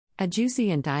A juicy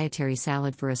and dietary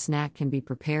salad for a snack can be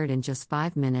prepared in just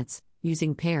 5 minutes,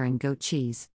 using pear and goat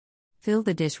cheese. Fill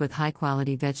the dish with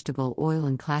high-quality vegetable oil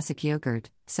and classic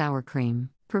yogurt, sour cream.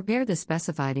 Prepare the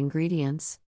specified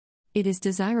ingredients. It is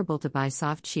desirable to buy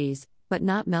soft cheese, but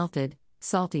not melted,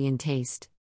 salty in taste.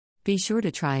 Be sure to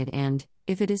try it and,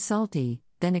 if it is salty,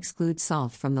 then exclude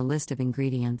salt from the list of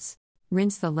ingredients.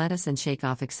 Rinse the lettuce and shake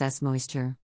off excess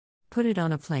moisture. Put it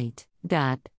on a plate.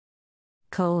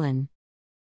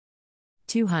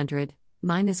 200,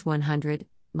 -100,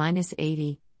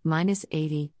 -80,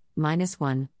 -80,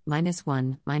 -1,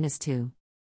 -1, -2.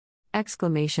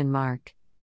 Exclamation mark.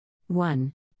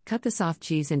 1. Cut the soft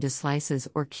cheese into slices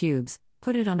or cubes,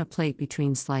 put it on a plate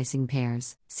between slicing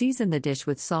pears. Season the dish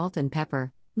with salt and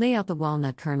pepper, lay out the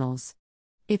walnut kernels.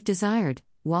 If desired,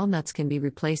 walnuts can be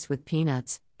replaced with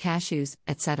peanuts, cashews,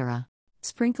 etc.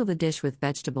 Sprinkle the dish with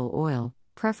vegetable oil,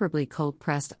 preferably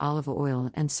cold-pressed olive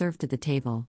oil, and serve to the table.